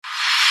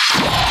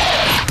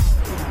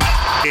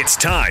It's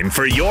time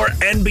for your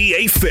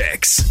NBA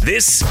fix.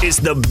 This is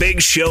the Big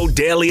Show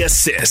Daily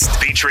Assist,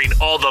 featuring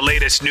all the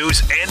latest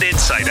news and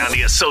insight on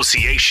the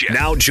association.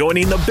 Now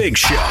joining the Big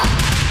Show,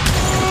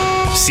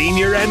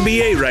 senior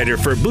NBA writer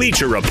for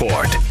Bleacher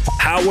Report,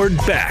 Howard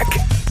Beck,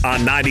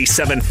 on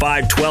 97.5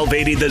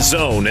 1280 The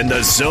Zone and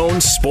the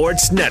Zone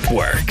Sports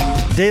Network.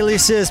 Daily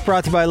Assist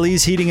brought to you by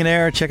Lee's Heating and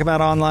Air. Check them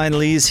out online,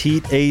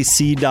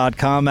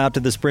 leesheatac.com. Out to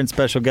the Sprint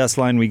special guest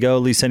line we go.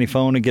 Lease any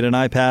phone and get an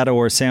iPad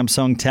or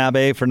Samsung Tab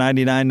A for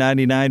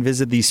 $99.99.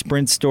 Visit the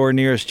Sprint store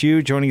nearest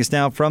you. Joining us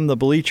now from the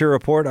Bleacher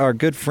Report, our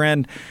good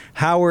friend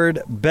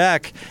Howard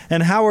Beck.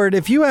 And Howard,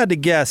 if you had to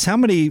guess, how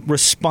many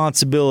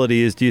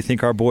responsibilities do you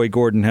think our boy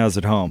Gordon has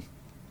at home?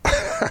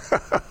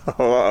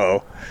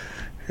 Uh-oh.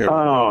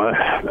 Oh,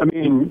 I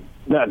mean,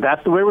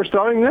 that's the way we're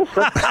starting this?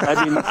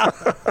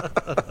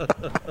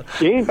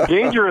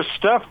 Dangerous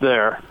stuff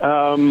there.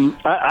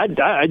 I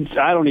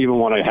don't even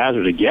want to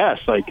hazard a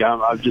guess. Like,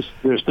 I'm just,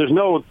 there's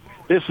no,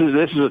 this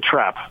is a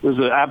trap. This is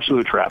an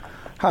absolute trap.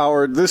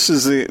 Howard, this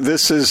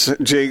is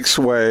Jake's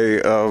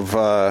way of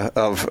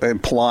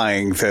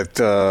implying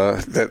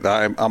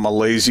that I'm a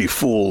lazy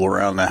fool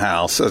around the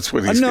house. That's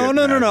what he's No.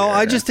 Here.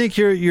 I just think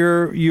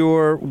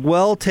you're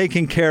well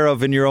taken care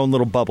of in your own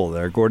little bubble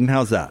there, Gordon.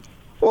 How's that?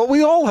 Well,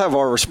 we all have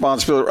our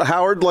responsibility.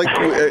 Howard, like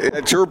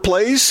at your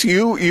place,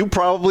 you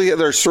probably,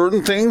 there's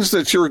certain things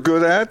that you're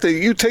good at that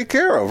you take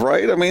care of,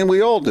 right? I mean, we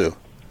all do.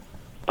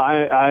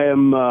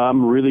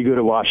 I'm really good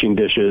at washing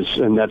dishes,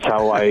 and that's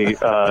how I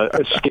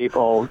escape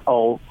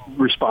all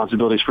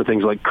responsibilities for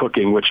things like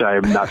cooking, which I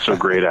am not so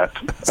great at.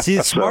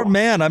 See, smart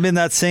man. I'm in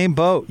that same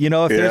boat. You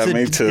know,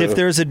 if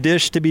there's a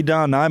dish to be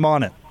done, I'm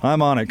on it.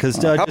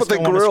 Because I just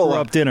don't want to screw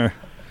up dinner.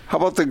 How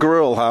about the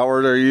grill,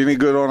 Howard? Are you any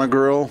good on a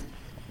grill?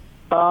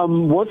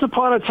 Once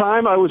upon a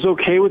time, I was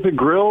okay with the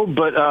grill,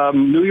 but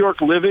New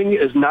York living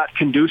is not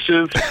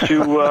conducive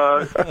to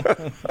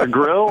a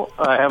grill.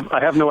 I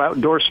have no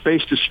outdoor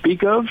space to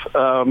speak of.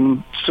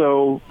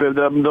 So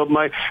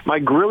my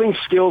grilling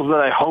skills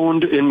that I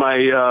honed in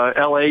my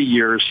L.A.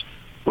 years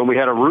when we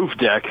had a roof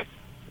deck,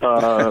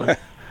 that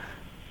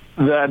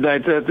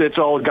it's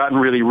all gotten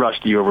really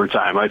rusty over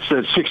time. I'd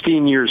said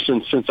 16 years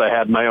since I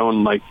had my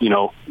own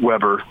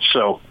Weber.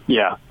 So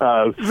yeah,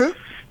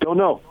 don't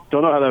know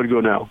how that would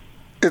go now.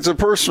 It's a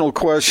personal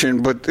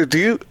question, but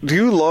do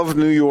you love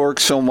New York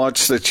so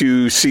much that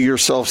you see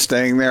yourself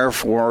staying there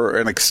for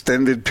an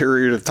extended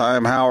period of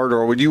time, Howard,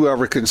 or would you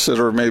ever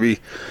consider maybe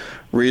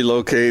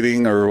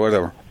relocating or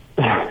whatever?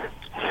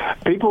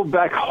 People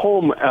back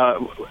home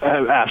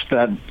have asked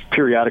that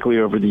periodically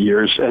over the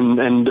years, and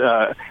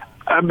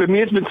I mean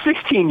it's been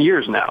 16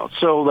 years now,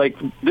 so like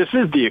this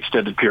is the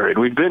extended period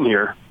we've been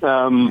here.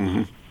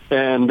 Mm-hmm.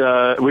 And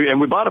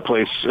we bought a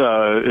place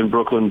in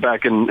Brooklyn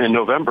back in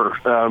November.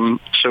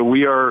 So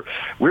we're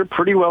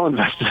pretty well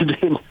invested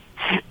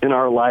in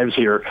our lives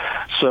here.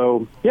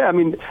 So yeah, I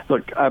mean,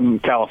 look, I'm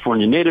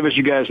California native, as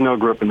you guys know.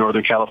 Grew up in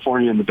Northern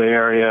California in the Bay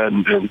Area,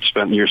 and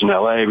spent years in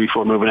LA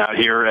before moving out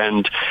here.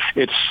 And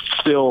it's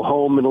still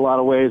home in a lot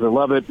of ways. I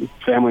love it.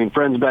 Family and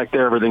friends back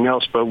there, everything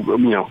else. But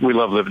we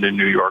love living in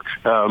New York.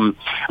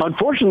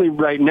 Unfortunately,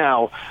 right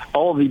now,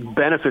 all the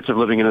benefits of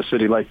living in a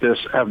city like this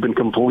have been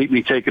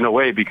completely taken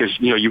away because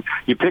you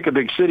pick a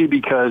big city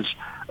because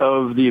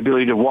of the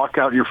ability to walk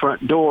out your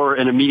front door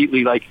and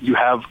immediately you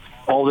have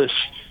all this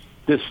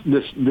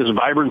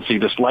vibrancy,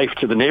 this life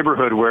to the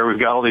neighborhood where we've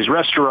got all these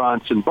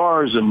restaurants and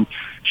bars and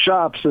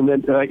shops, and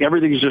then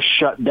everything's just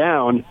shut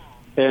down.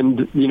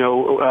 And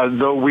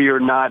though we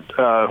are not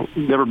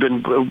never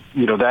been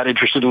that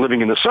interested in living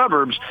in the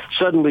suburbs,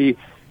 suddenly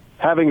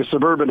having a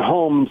suburban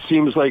home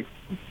seems like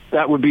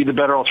that would be the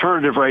better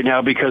alternative right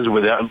now because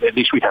at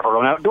least we'd have our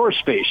own outdoor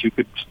space. You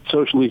could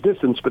socially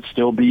distance but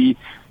still be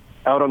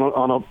out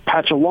on a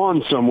patch of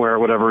lawn somewhere or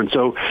whatever. And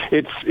so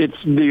it's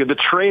the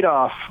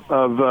trade-off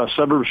of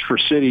suburbs for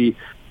city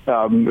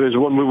is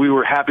one we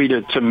were happy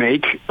to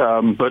make,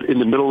 but in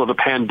the middle of a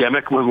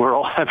pandemic when we're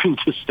all having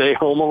to stay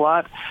home a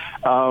lot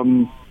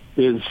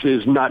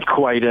is not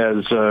quite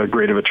as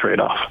great of a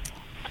trade-off.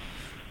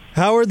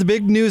 Howard, the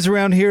big news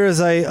around here,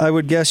 as I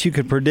would guess you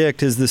could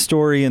predict, is the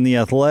story in The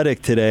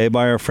Athletic today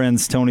by our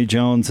friends Tony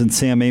Jones and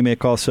Sam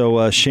Amick,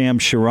 also Sham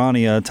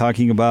Charania,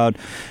 talking about,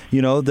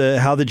 how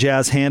the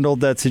Jazz handled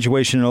that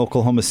situation in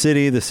Oklahoma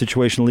City, the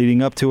situation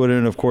leading up to it,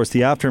 and, of course,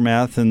 the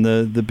aftermath. And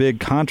the big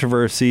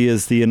controversy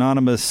is the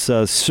anonymous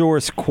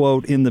source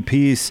quote in the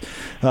piece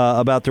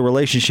about the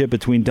relationship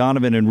between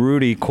Donovan and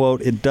Rudy,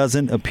 quote, "It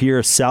doesn't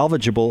appear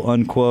salvageable,"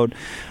 unquote.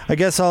 I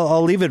guess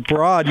I'll leave it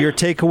broad. Your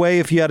takeaway,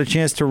 if you had a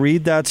chance to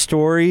read that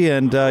story,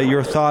 and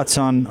your thoughts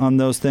on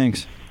those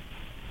things.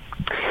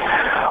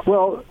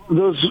 Well,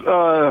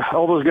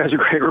 all those guys are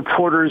great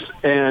reporters,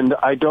 and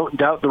I don't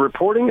doubt the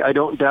reporting. I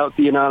don't doubt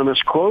the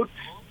anonymous quote.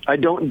 I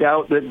don't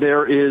doubt that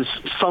there is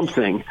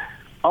something.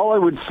 All I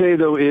would say,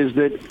 though, is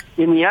that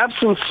in the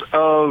absence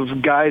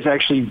of guys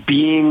actually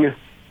being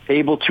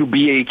able to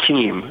be a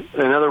team,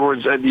 in other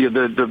words,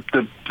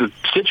 the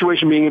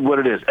situation being what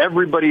it is,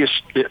 everybody is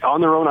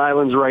on their own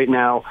islands right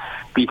now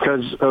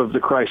because of the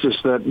crisis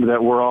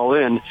that we're all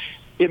in.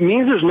 it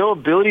means there's no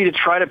ability to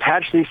try to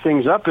patch these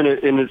things up in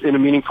a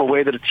meaningful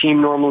way that a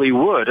team normally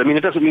would. I mean,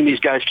 it doesn't mean these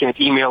guys can't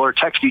email or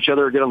text each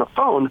other or get on the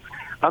phone.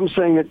 I'm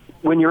saying that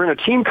when you're in a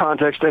team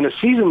context and a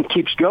season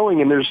keeps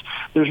going and there's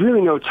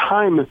really no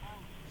time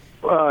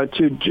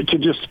to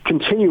just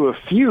continue a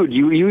feud,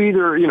 you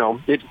either,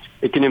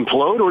 it can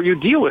implode or you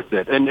deal with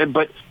it.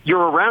 But you're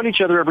around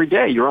each other every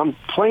day. You're on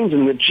planes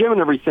and in the gym and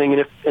everything.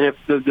 And if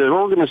the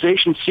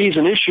organization sees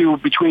an issue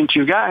between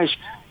two guys,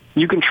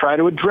 you can try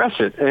to address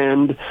it.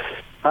 And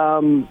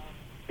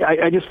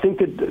I just think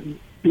that,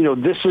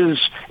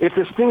 if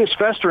this thing is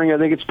festering, I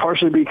think it's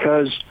partially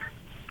because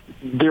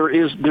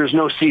there's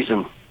no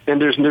season. And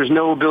there's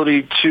no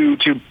ability to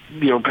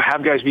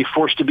have guys be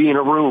forced to be in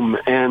a room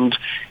and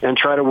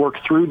try to work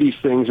through these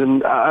things.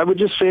 And I would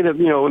just say that,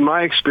 in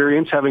my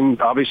experience,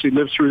 having obviously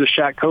lived through the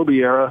Shaq-Kobe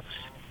era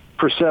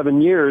for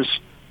 7 years,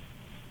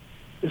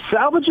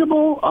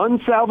 salvageable,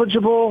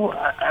 unsalvageable,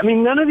 I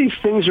mean, none of these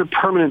things are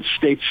permanent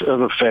states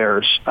of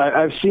affairs.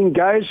 I've seen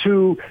guys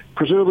who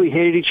presumably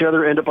hated each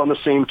other end up on the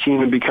same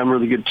team and become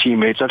really good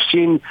teammates. I've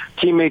seen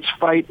teammates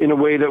fight in a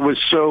way that was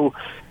so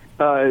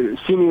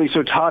seemingly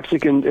so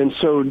toxic and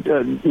so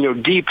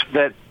deep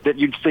that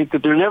you'd think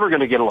that they're never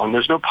going to get along.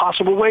 There's no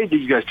possible way that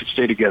you guys could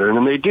stay together, and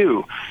then they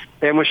do.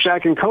 And with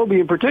Shaq and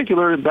Kobe in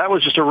particular, that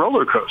was just a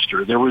roller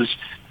coaster. There was,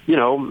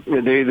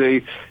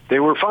 they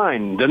were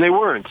fine, then they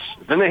weren't,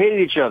 then they hated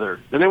each other,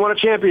 then they won a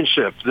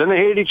championship, then they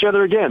hated each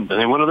other again, then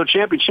they won another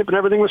championship, and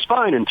everything was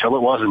fine until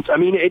it wasn't. I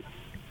mean,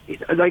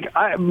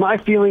 my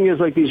feeling is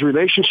like these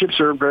relationships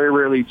are very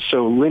rarely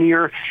so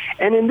linear,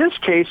 and in this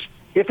case,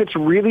 if it's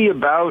really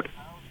about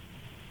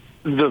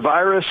the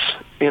virus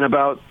and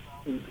about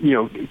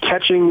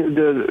catching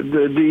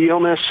the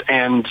illness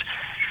and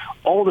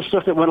all the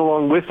stuff that went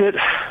along with it.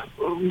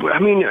 I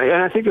mean,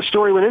 and I think the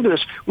story went into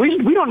this.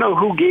 We don't know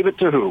who gave it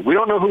to who. We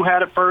don't know who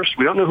had it first.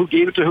 We don't know who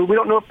gave it to who. We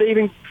don't know if they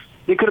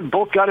could have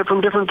both got it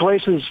from different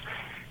places.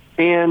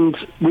 And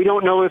we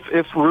don't know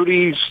if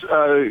Rudy's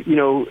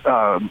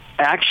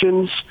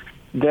actions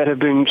that have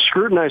been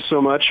scrutinized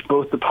so much,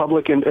 both the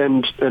public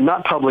and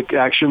not public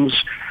actions.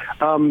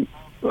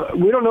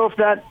 We don't know if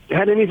that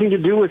had anything to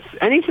do with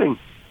anything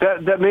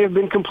that may have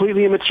been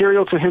completely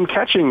immaterial to him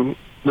catching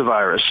the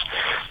virus.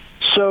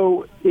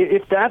 So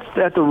if that's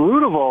at the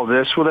root of all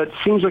this, well, that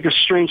seems like a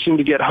strange thing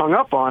to get hung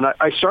up on.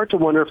 I start to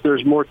wonder if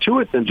there's more to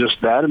it than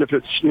just that, and if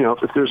it's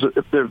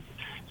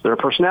is there a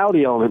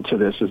personality element to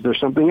this? Is there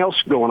something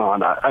else going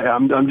on?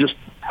 I'm just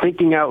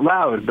thinking out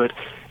loud. But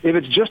if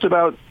it's just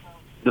about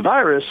the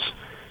virus,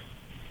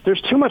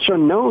 there's too much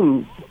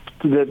unknown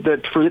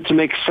that for it to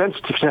make sense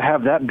to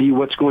have that be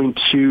what's going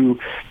to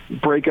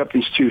break up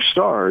these two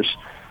stars.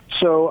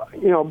 So,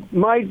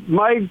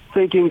 my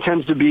thinking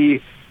tends to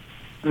be,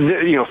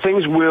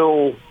 things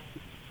will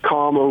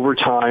calm over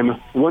time.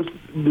 Once,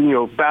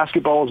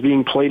 basketball is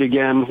being played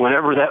again,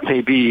 whenever that may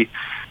be,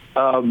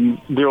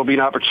 there will be an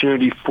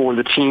opportunity for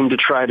the team to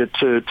try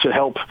to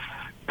help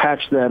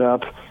patch that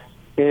up.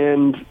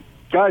 And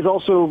guys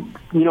also,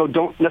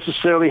 don't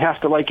necessarily have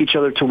to like each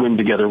other to win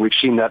together. We've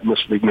seen that in this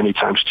league many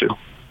times too.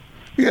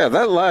 Yeah,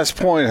 that last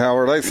point,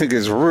 Howard, I think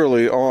is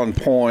really on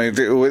point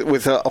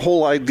with the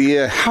whole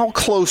idea, how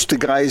close do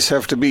guys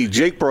have to be?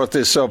 Jake brought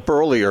this up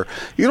earlier.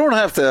 You don't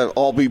have to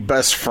all be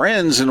best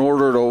friends in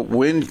order to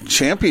win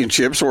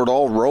championships or to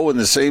all row in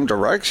the same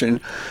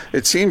direction.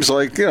 It seems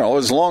like,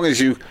 as long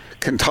as you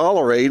can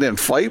tolerate and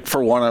fight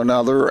for one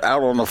another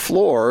out on the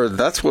floor,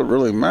 that's what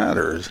really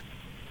matters.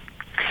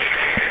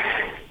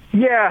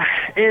 Yeah,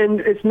 and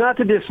it's not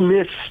to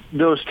dismiss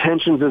those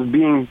tensions as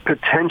being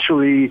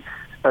potentially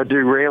a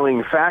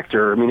derailing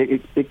factor. I mean,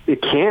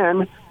 it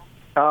can.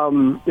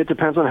 It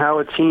depends on how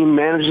a team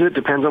manages it.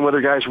 Depends on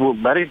whether guys will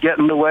let it get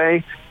in the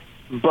way.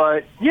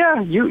 But yeah,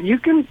 you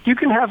can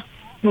have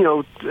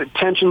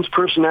tensions,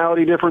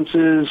 personality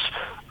differences,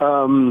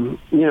 whatever,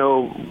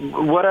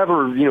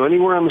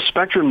 anywhere on the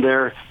spectrum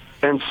there,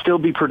 and still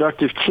be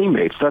productive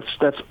teammates.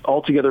 That's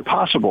altogether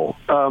possible.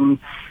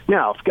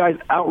 Now, if guys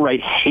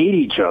outright hate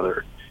each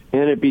other,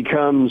 and it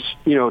becomes,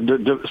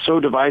 so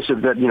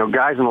divisive that,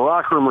 guys in the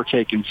locker room are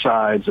taking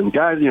sides and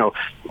guys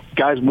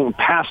won't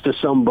pass to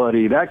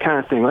somebody, that kind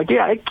of thing. Like,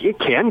 yeah, it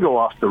can go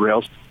off the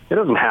rails. It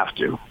doesn't have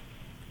to.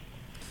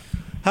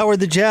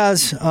 Howard, the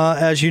Jazz,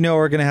 as you know,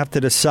 are going to have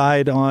to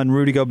decide on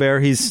Rudy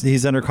Gobert.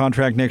 He's under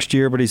contract next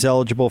year, but he's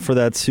eligible for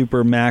that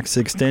super max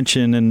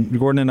extension. And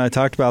Gordon and I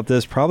talked about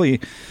this. Probably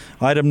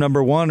item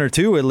number 1 or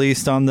 2, at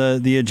least, on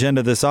the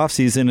agenda this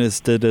offseason is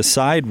to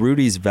decide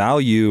Rudy's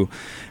value.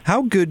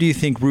 How good do you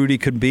think Rudy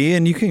could be?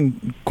 And you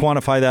can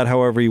quantify that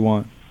however you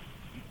want.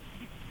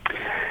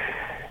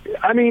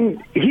 I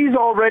mean, he's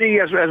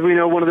already, as we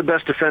know, one of the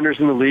best defenders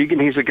in the league,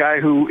 and he's a guy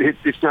who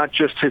it's not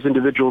just his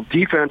individual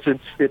defense;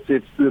 it's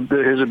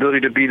his ability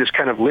to be this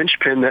kind of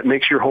linchpin that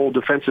makes your whole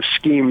defensive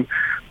scheme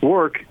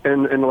work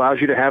and allows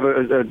you to have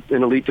an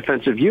elite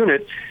defensive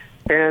unit.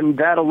 And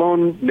that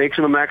alone makes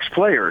him a max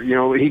player.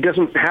 He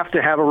doesn't have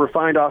to have a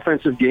refined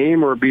offensive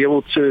game or be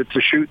able to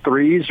shoot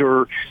threes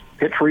or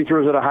hit free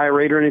throws at a high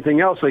rate or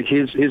anything else. Like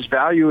his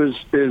value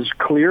is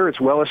clear; it's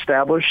well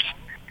established.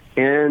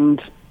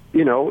 And,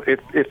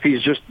 if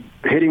he's just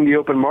hitting the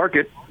open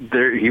market,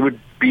 he would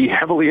be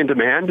heavily in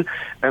demand,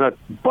 and a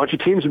bunch of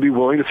teams would be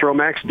willing to throw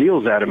max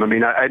deals at him. I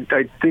mean,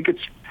 I think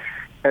it's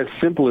as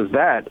simple as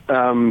that.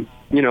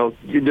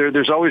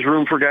 There's always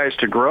room for guys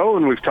to grow,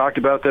 and we've talked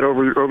about that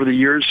over the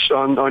years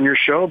on your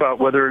show about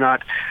whether or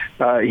not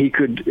he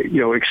could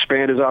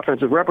expand his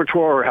offensive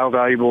repertoire or how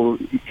valuable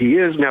he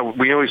is. Now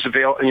we know he's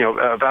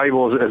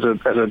valuable as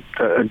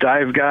a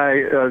dive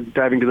guy,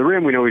 diving to the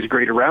rim. We know he's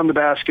great around the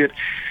basket.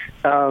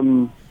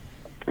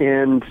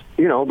 And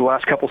the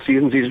last couple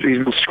seasons he's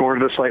been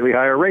scoring at a slightly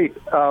higher rate.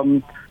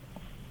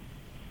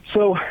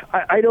 So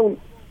I don't,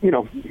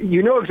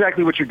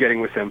 exactly what you're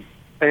getting with him.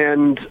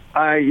 And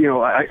I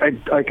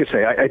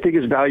think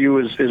his value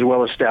is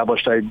well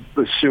established. I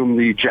assume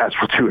the Jazz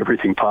will do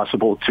everything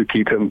possible to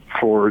keep him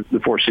for the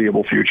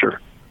foreseeable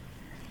future.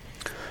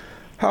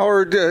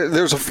 Howard,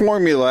 there's a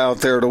formula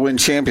out there to win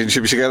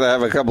championships. You got to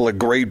have a couple of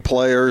great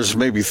players,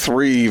 maybe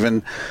three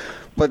even.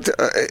 But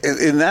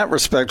in that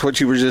respect,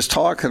 what you were just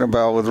talking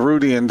about with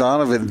Rudy and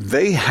Donovan,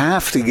 they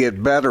have to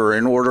get better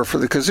in order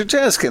because the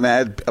Jazz can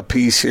add a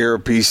piece here, a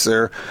piece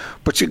there,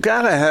 but you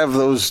got to have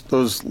those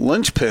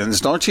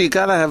linchpins, don't you? You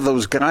got to have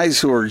those guys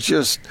who are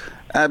just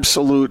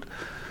absolute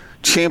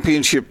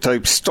championship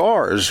type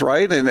stars,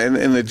 right? And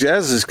in the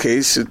Jazz's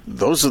case,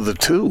 those are the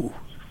two.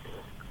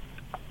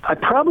 I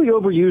probably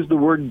overused the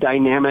word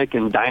dynamic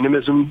and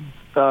dynamism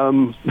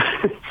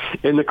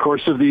in the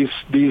course of these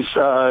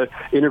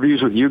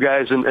interviews with you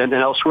guys and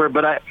elsewhere.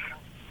 But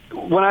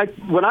when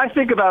I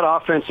think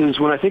about offenses,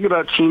 when I think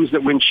about teams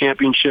that win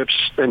championships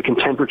and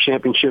contend for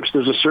championships,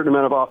 there's a certain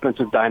amount of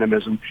offensive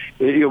dynamism.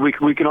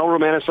 We can all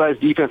romanticize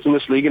defense in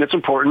this league, and it's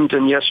important.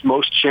 And yes,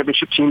 most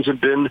championship teams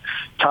have been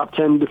top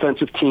 10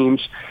 defensive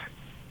teams.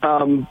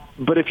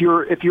 But if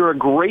you're a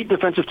great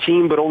defensive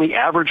team but only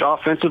average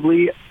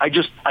offensively, I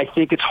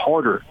think it's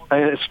harder,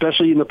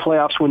 especially in the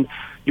playoffs when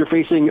you're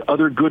facing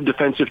other good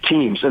defensive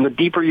teams. And the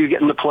deeper you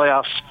get in the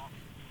playoffs,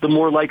 the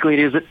more likely it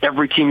is that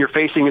every team you're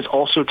facing is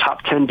also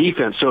top 10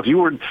 defense. So if you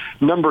were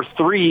number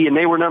 3 and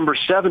they were number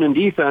 7 in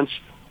defense,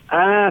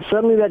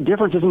 suddenly that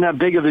difference isn't that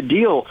big of a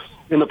deal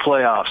in the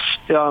playoffs.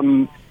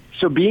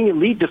 So being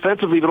elite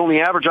defensively but only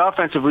average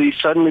offensively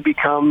suddenly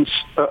becomes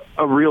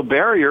a real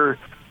barrier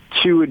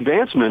to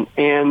advancement.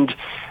 And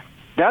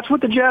that's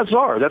what the Jazz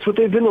are. That's what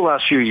they've been the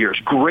last few years.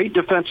 Great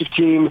defensive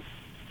team,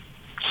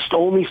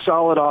 only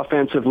solid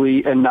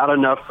offensively, and not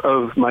enough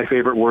of my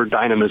favorite word,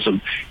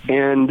 dynamism.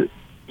 And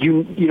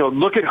you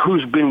look at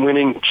who's been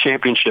winning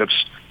championships.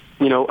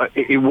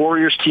 A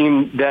Warriors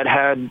team that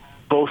had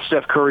both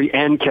Steph Curry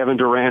and Kevin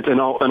Durant, and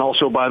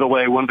also, by the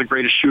way, one of the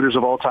greatest shooters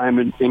of all time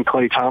in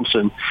Klay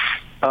Thompson.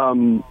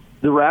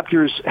 The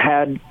Raptors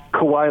had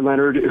Kawhi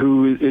Leonard,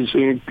 who is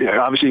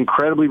obviously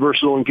incredibly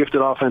versatile and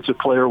gifted offensive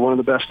player, one of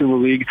the best in the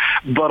league,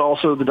 but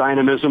also the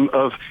dynamism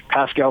of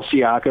Pascal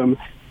Siakam,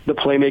 the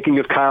playmaking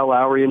of Kyle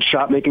Lowry and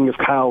shot making of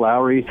Kyle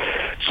Lowry.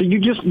 So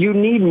you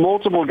need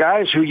multiple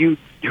guys who you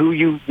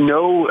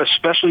know,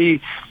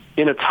 especially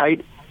in a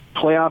tight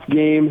playoff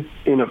game,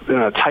 in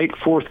a tight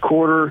fourth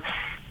quarter,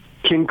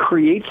 can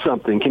create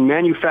something, can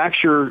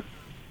manufacture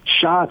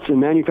shots and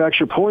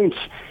manufacture points.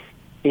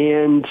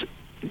 And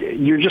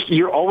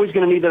you're always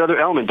going to need that other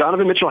element.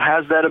 Donovan Mitchell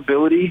has that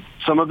ability,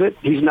 some of it.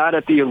 He's not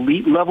at the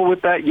elite level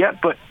with that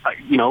yet, but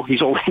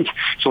he's only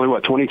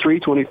what, 23,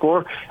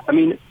 24. I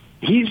mean,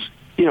 he's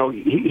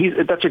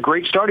that's a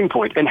great starting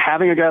point. And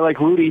having a guy like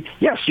Rudy,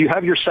 yes, you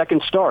have your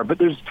second star, but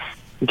there's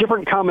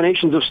different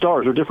combinations of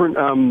stars or different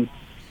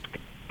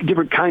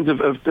kinds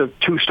of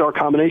two-star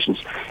combinations.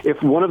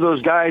 If one of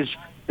those guys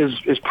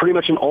is pretty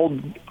much an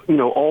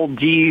all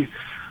D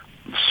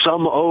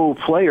sum O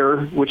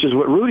player, which is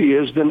what Rudy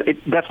is, then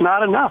that's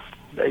not enough.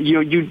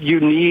 You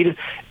need,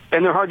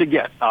 and they're hard to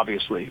get,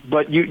 obviously,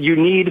 but you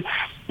need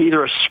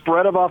either a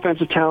spread of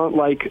offensive talent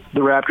like the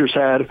Raptors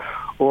had,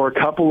 or a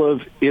couple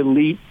of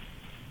elite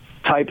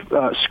type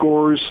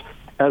scorers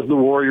as the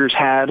Warriors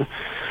had,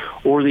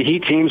 or the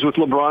Heat teams with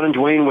LeBron and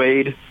Dwayne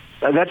Wade.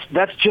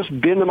 That's just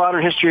been the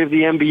modern history of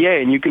the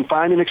NBA, and you can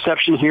find an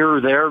exception here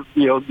or there.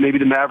 Maybe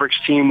the Mavericks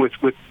team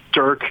with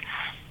Dirk,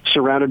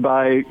 surrounded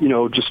by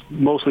just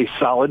mostly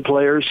solid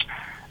players,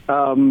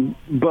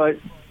 but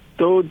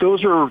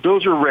those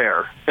are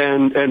rare.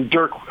 And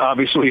Dirk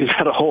obviously is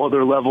at a whole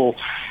other level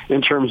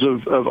in terms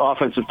of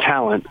offensive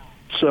talent.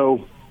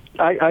 So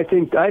I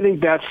think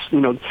that's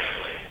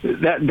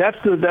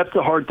that's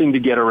the hard thing to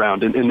get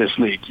around in this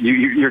league.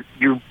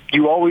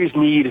 You always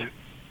need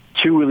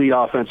two elite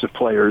offensive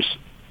players,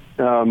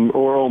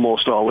 or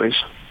almost always.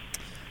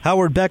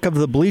 Howard Beck of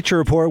the Bleacher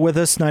Report with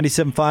us,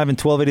 97.5 and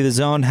 1280 The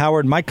Zone.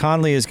 Howard, Mike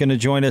Conley is going to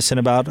join us in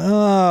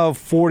about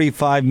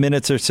 45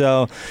 minutes or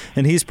so,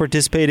 and he's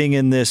participating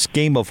in this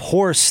game of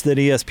horse that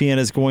ESPN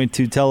is going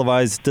to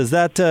televise. Does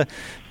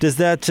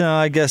that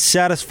I guess,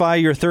 satisfy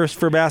your thirst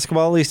for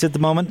basketball, at least at the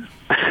moment?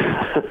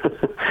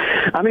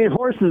 I mean,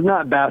 horse is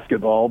not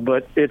basketball,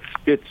 but it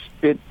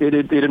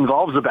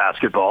involves a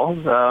basketball.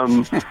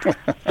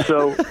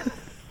 So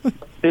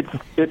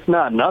it's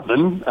not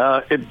nothing.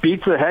 It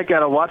beats the heck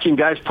out of watching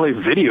guys play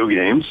video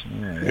games.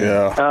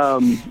 Yeah.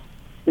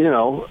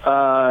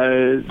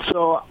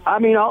 So I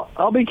mean,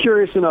 I'll be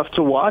curious enough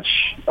to watch.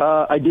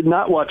 I did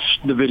not watch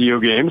the video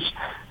games.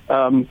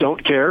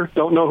 Don't care.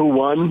 Don't know who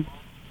won.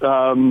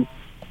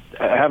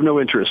 Have no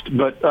interest.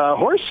 But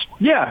horse,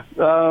 yeah.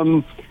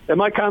 And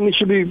Mike Conley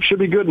should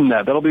be good in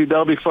that. That'll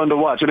be fun to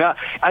watch. I mean,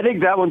 I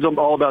think that one's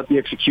all about the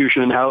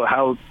execution and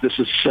how this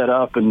is set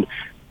up and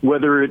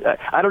whether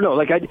I don't know.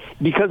 Like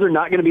because they're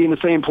not going to be in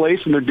the same place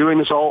and they're doing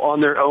this all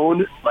on their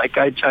own. Like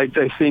I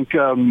think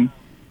I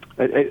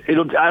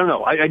don't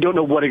know. I don't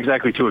know what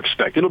exactly to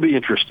expect. It'll be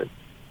interesting.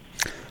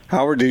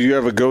 Howard, did you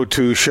have a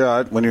go-to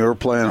shot when you were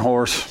playing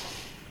horse?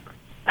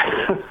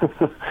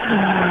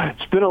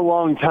 It's been a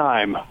long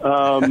time.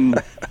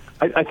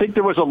 I think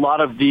there was a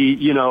lot of the,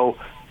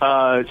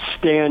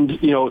 stand,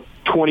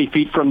 20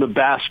 feet from the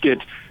basket,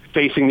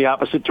 facing the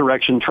opposite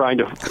direction, trying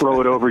to throw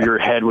it over your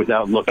head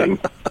without looking.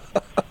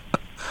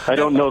 I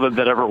don't know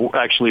that ever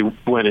actually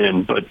went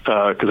in, but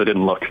because I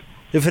didn't look.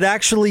 If it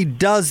actually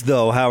does,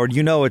 though, Howard,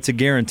 it's a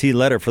guaranteed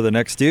letter for the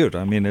next dude.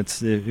 I mean,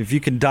 if you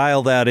can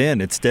dial that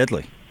in, it's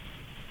deadly.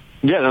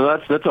 Yeah, no,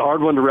 that's a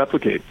hard one to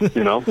replicate.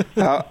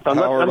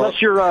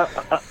 Unless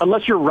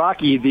you're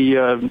Rocky,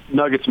 the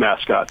Nuggets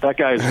mascot. That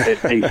guy's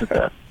ace at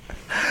that.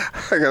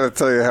 I got to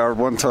tell you, Howard,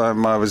 one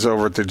time I was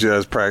over at the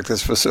Jazz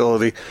practice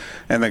facility,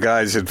 and the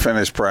guys had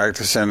finished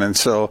practicing, and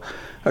so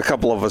a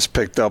couple of us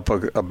picked up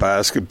a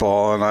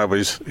basketball, and I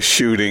was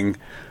shooting,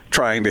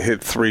 trying to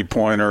hit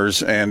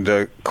three-pointers, and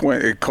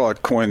it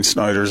caught Quinn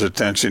Snyder's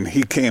attention.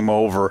 He came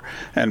over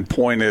and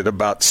pointed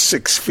about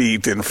 6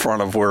 feet in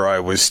front of where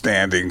I was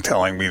standing,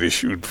 telling me to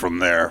shoot from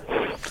there.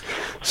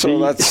 So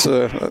that's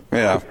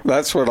that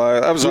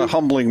was a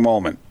humbling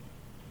moment.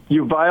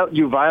 You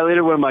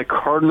violated one of my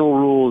cardinal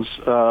rules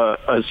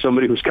as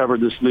somebody who's covered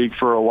this league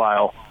for a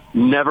while.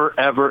 Never,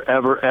 ever,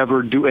 ever,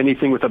 ever do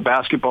anything with a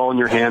basketball in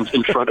your hands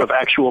in front of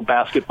actual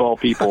basketball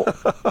people.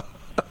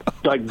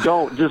 Like,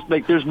 don't. Just,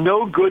 there's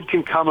no good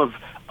can come of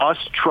us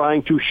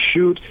trying to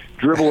shoot,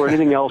 dribble, or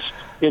anything else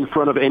in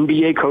front of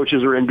NBA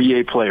coaches or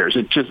NBA players.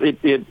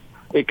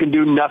 It can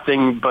do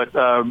nothing but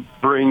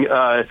bring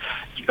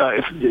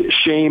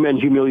shame and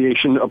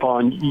humiliation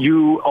upon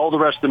you, all the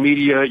rest of the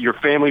media, your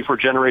family for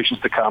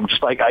generations to come.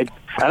 Just like and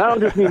I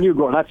don't just mean you,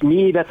 Gordon. That's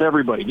me. That's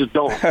everybody. Just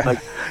don't.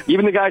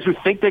 Even the guys who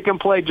think they can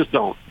play, just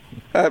don't.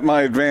 At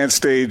my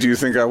advanced age, you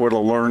think I would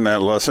have learned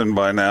that lesson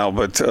by now,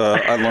 but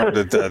I learned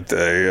it that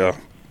day.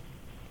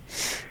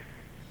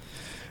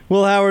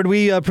 Well, Howard,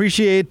 we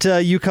appreciate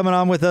you coming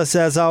on with us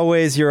as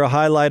always. You're a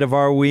highlight of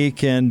our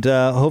week, and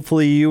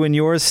hopefully you and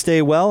yours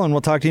stay well, and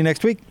we'll talk to you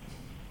next week.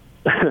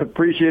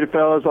 Appreciate it,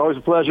 fellas. Always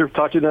a pleasure.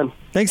 Talk to you then.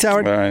 Thanks,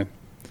 Howard. Bye.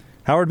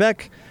 Howard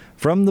Beck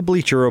from the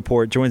Bleacher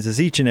Report joins us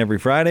each and every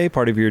Friday,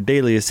 part of your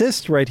daily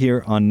assist right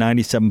here on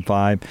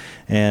 97.5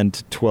 and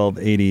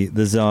 1280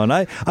 The Zone.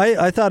 I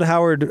thought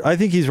Howard, I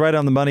think he's right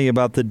on the money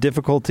about the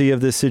difficulty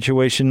of this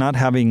situation, not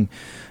having,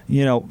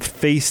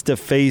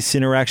 face-to-face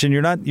interaction.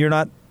 You're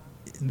not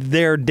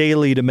there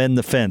daily to mend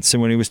the fence.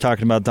 And when he was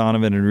talking about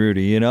Donovan and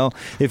Rudy,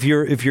 if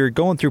you're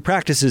going through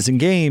practices and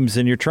games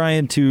and you're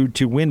trying to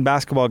win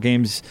basketball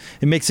games,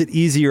 it makes it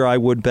easier, I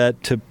would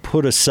bet, to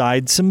put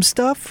aside some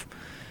stuff.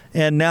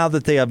 And now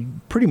that they have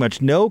pretty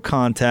much no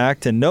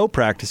contact and no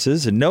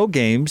practices and no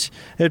games,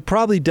 it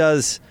probably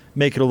does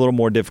make it a little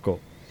more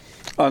difficult.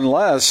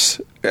 Unless,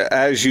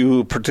 as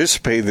you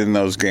participate in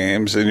those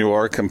games and you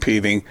are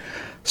competing,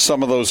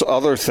 some of those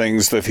other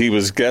things that he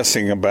was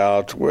guessing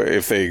about,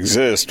 if they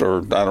exist, or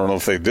I don't know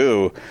if they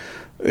do,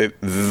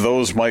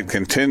 those might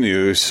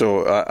continue.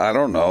 So I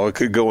don't know. It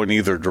could go in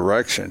either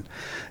direction.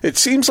 It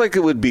seems like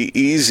it would be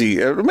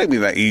easy. Or maybe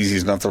not easy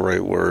is not the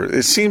right word.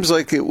 It seems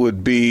like it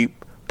would be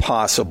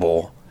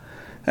possible,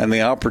 and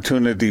the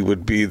opportunity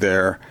would be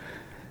there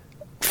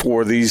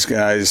for these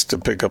guys to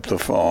pick up the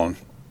phone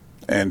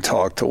and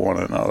talk to one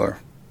another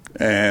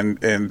and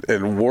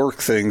work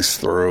things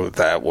through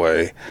that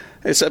way.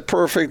 Is that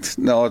perfect?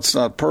 No, it's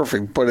not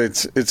perfect, but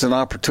it's an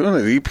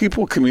opportunity.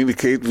 People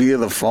communicate via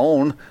the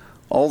phone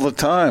all the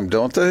time,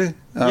 don't they?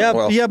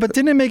 Yeah, but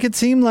didn't it make it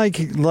seem like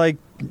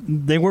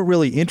they weren't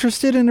really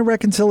interested in a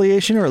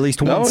reconciliation, or at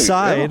least one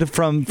side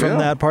from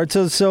that part?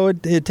 So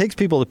it takes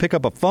people to pick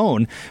up a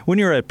phone. When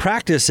you're at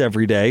practice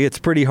every day, it's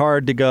pretty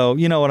hard to go,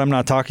 you know what, I'm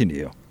not talking to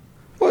you.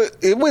 Well,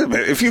 wait a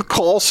minute. If you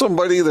call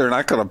somebody, they're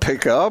not going to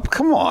pick up?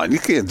 Come on. You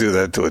can't do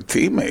that to a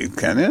teammate,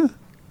 can you?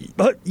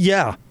 But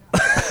yeah.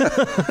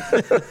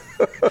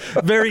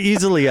 Very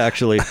easily,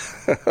 actually.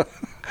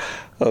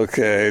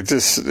 Okay. It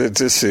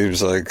just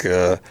seems like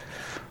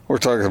we're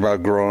talking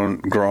about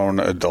grown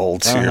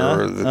adults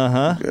here.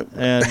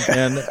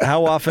 And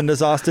how often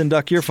does Austin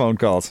duck your phone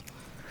calls?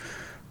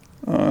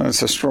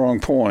 That's a strong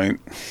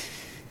point.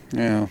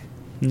 Yeah.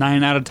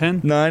 9 out of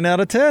 10. 9 out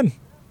of 10.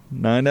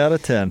 9 out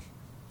of 10.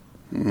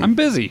 I'm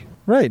busy.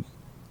 Right.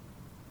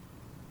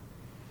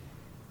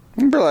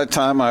 Remember that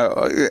time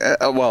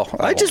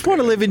I just want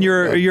to live in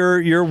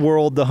your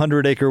world, the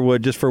 100-acre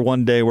wood, just for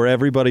one day where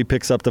everybody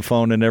picks up the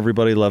phone and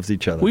everybody loves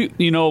each other.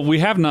 We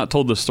have not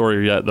told the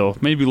story yet, though.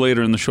 Maybe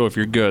later in the show if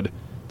you're good.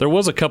 There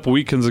was a couple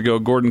weekends ago,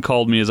 Gordon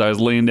called me as I was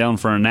laying down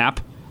for a nap,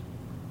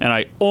 and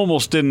I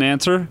almost didn't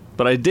answer,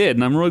 but I did,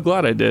 and I'm really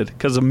glad I did,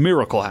 because a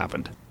miracle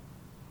happened.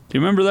 Do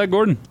you remember that,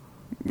 Gordon?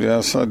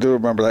 Yes, I do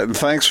remember that. And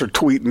thanks for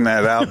tweeting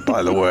that out,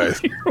 by the way.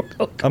 You're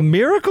welcome. A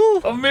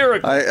miracle? A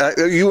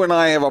miracle. You and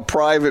I have a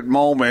private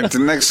moment,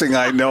 and next thing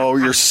I know,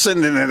 you're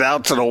sending it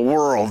out to the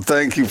world.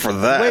 Thank you for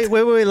that.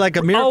 Wait, like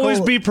a miracle?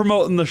 Always be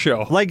promoting the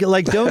show. Like,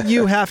 don't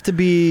you have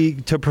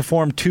to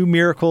perform 2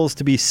 miracles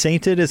to be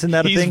sainted? Isn't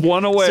that a thing? He's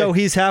one away. So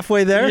he's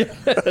halfway there?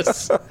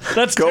 Yes.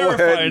 That's Go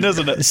terrifying, ahead.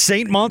 isn't it?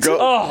 Saint Monson?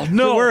 Oh,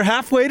 no. We're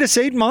halfway to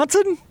Saint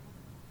Monson?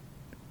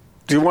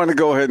 Do you want to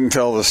go ahead and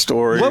tell the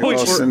story?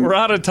 We're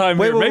out of time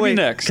here. Maybe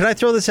next. Can I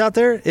throw this out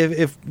there?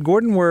 If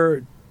Gordon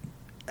were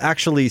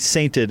actually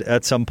sainted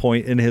at some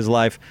point in his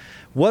life,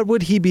 what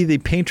would he be the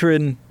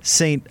patron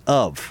saint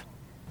of?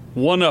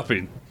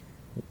 One-upping.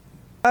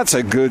 That's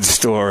a good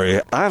story.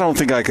 I don't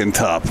think I can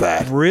top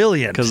that.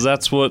 Brilliant. Because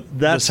that's what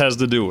this has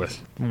to do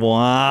with.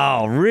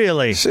 Wow,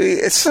 really?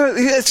 See,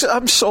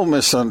 I'm so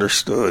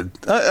misunderstood.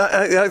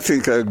 I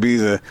think I'd be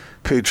the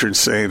patron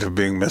saint of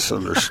being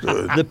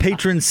misunderstood. The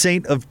patron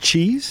saint of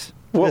cheese?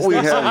 Is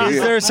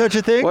there such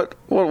a thing?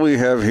 What we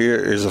have here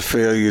is a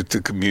failure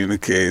to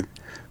communicate.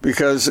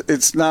 Because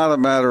it's not a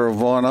matter of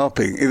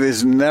one-upping. It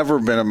has never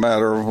been a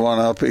matter of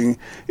one-upping.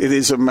 It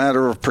is a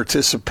matter of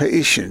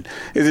participation.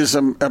 It is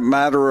a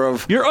matter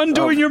of... You're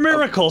undoing your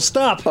miracle.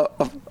 Stop.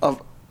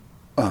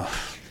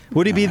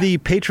 Would he be the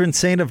patron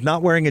saint of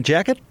not wearing a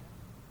jacket?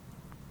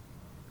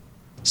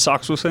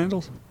 Socks with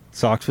sandals?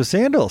 Socks with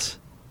sandals.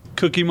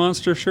 Cookie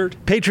Monster shirt?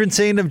 Patron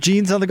saint of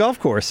jeans on the golf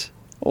course.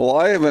 Well,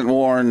 I haven't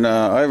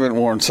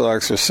worn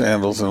socks or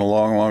sandals in a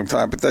long, long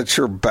time, but that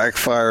sure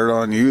backfired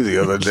on you the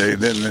other day,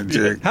 didn't it,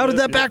 Jake? How did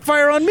that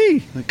backfire on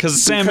me?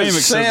 Because Sam Amick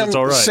says it's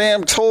all right.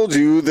 Sam told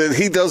you that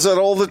he does that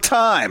all the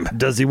time.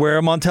 Does he wear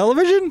them on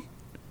television?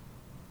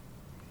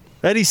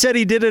 And he said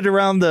he did it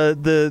around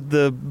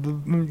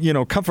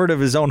the comfort of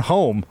his own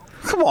home.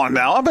 Come on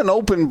now, I'm an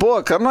open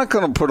book. I'm not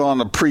going to put on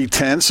the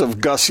pretense of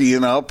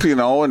gussying up, in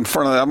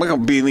front of. I'm not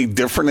going to be any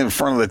different in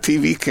front of the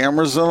TV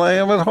cameras than I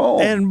am at home.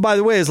 And by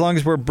the way, as long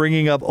as we're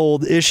bringing up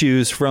old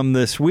issues from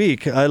this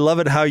week, I love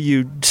it how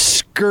you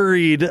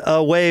scurried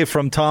away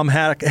from Tom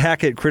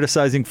Hackett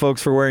criticizing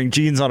folks for wearing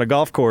jeans on a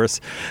golf course,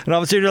 and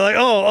obviously you're like,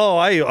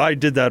 I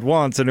did that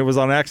once and it was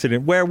on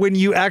accident. Where when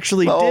you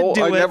actually did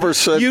do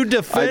it, you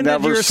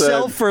defended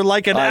yourself for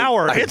like an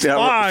hour. It's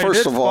fine.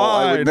 First of all,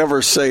 I would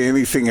never say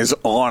anything is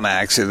on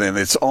accident.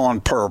 It's on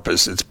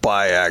purpose. It's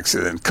by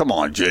accident. Come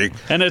on, Jake.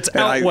 And it's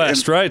out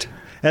west, right?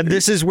 And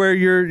this is where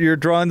you're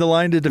drawing the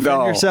line to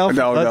defend yourself?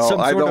 No, some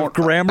sort of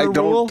grammar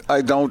rule?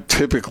 I don't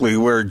typically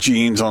wear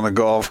jeans on the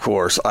golf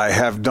course. I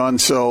have done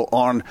so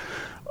on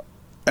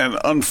an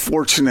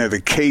unfortunate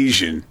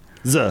occasion.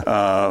 When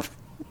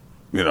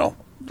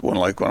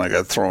I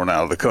got thrown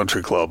out of the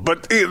country club.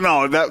 But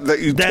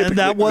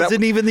that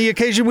wasn't even the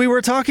occasion we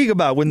were talking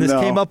about when this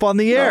came up on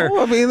the air.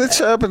 No, I mean, it's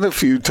happened a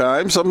few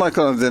times. I'm not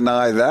going to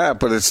deny that,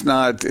 but it's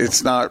not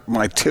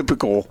my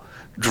typical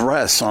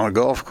dress on a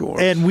golf course.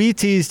 And we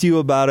teased you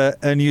about it,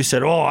 and you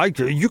said,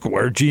 you can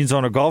wear jeans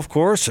on a golf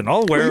course, and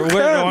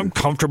I'm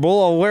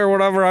comfortable. I'll wear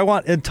whatever I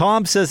want. And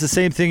Tom says the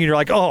same thing, and you're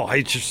like,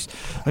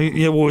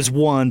 it was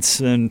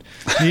once, and,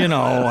 it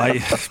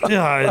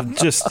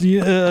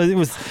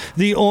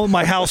was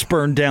my house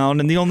burned down,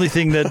 and the only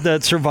thing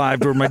that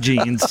survived were my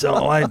jeans. So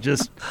I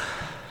just...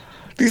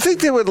 Do you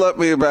think they would let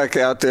me back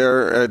out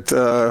there at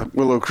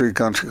Willow Creek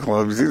Country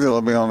Club? Do you think they'll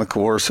let me on the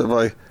course?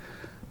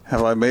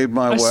 Have I made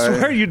my way? I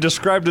swear you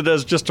described it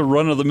as just a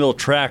run-of-the-mill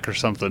track or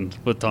something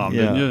with Tom,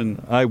 didn't you?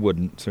 And I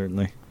wouldn't,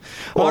 certainly.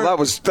 Well, that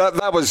was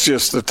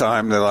just the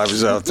time that I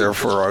was out there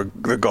for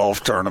the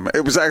golf tournament.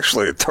 It was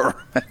actually a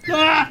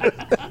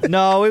tournament.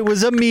 No, it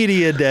was a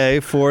media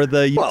day for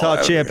the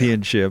Utah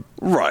Championship.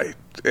 Right.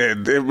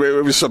 And it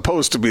was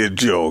supposed to be a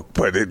joke,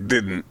 but it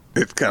didn't.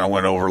 It kind of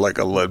went over like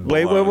a lead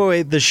balloon.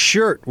 Wait. The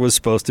shirt was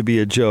supposed to be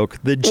a joke.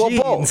 The jeans,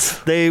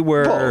 both. They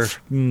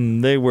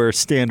were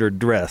standard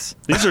dress.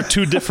 These are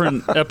two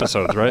different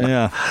episodes, right?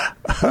 Yeah.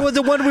 Well,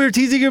 the one we were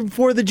teasing him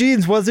for the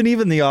jeans wasn't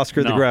even the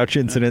Oscar the Grouch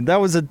incident. That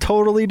was a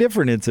totally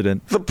different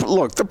incident. The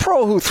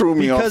pro who threw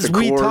me off the course.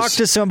 Because we talked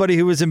to somebody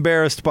who was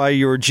embarrassed by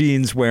your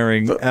jeans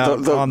wearing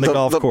on the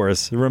golf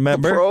course.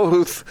 Remember?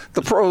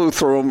 The pro who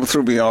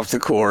threw me off the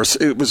course,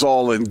 it was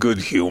all in good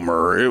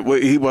humor.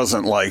 He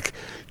wasn't like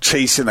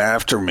chasing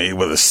after me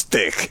with a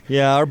stick.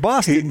 Yeah, our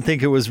boss didn't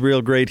think it was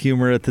real great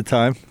humor at the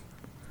time.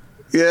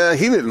 Yeah,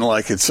 he didn't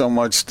like it so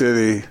much, did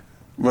he?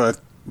 But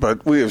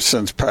we have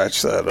since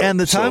patched that up. And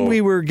the time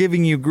we were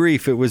giving you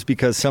grief, it was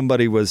because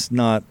somebody was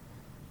not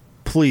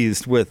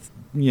pleased with,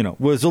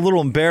 was a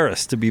little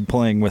embarrassed to be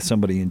playing with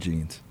somebody in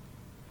jeans.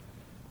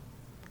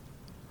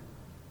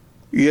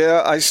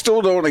 Yeah, I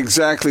still don't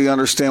exactly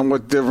understand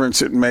what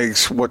difference it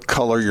makes what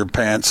color your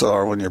pants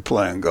are when you're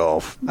playing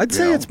golf. I'd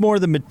say it's more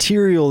the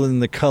material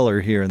than the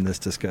color here in this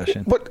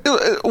discussion. But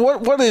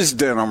what is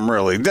denim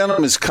really?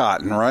 Denim is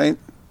cotton, right?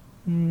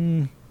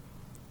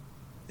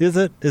 Is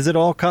it? Is it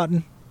all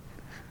cotton?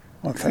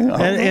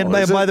 And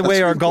by the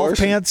way, are golf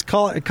pants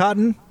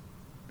cotton?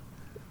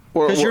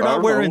 Because you're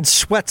not wearing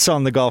sweats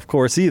on the golf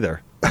course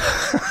either.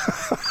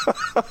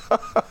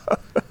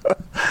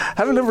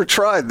 I've never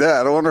tried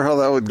that. I wonder how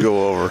that would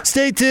go over.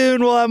 Stay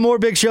tuned. We'll have more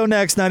Big Show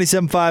next. 97.5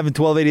 and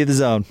 1280 The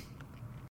Zone.